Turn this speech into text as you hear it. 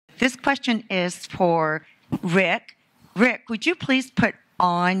This question is for Rick. Rick, would you please put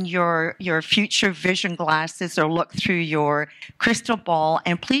on your future vision glasses or look through your crystal ball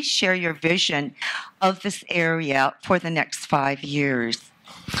and please share your vision of this area for the next 5 years?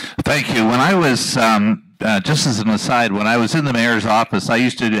 Thank you. When I was, just as an aside, when I was in the mayor's office, I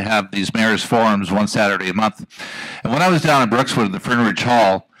used to have these mayor's forums one Saturday a month. And when I was down in Brookswood at the Fernridge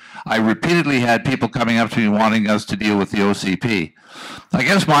Hall, I repeatedly had people coming up to me wanting us to deal with the OCP. I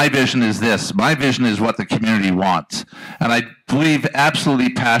guess my vision is this. My vision is what the community wants. And I believe absolutely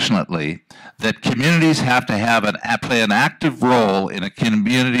passionately that communities have to play an active role in a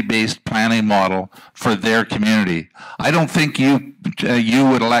community-based planning model for their community. I don't think you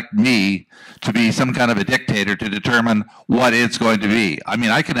would elect me to be some kind of a dictator to determine what it's going to be. I mean,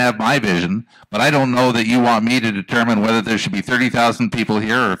 I can have my vision, but I don't know that you want me to determine whether there should be 30,000 people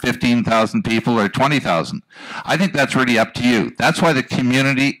here or 15,000 people or 20,000. I think that's really up to you. That's why the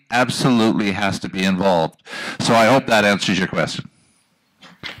community absolutely has to be involved. So I hope that answers your question.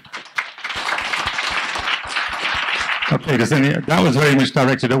 Okay, that was very much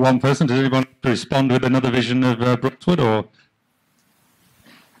directed at one person. Does anyone want to respond with another vision of Brookswood, or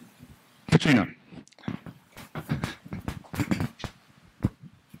Katrina?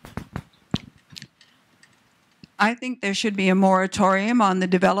 I think there should be a moratorium on the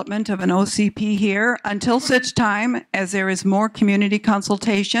development of an OCP here until such time as there is more community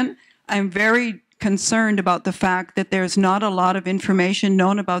consultation. I'm very concerned about the fact that there's not a lot of information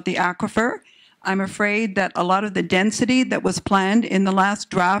known about the aquifer. I'm afraid that a lot of the density that was planned in the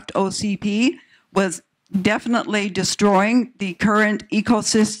last draft OCP was definitely destroying the current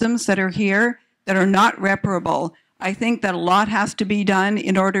ecosystems that are here that are not reparable. I think that a lot has to be done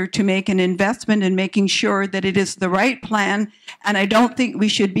in order to make an investment in making sure that it is the right plan, and I don't think we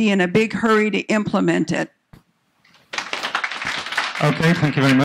should be in a big hurry to implement it. Okay, thank you very much.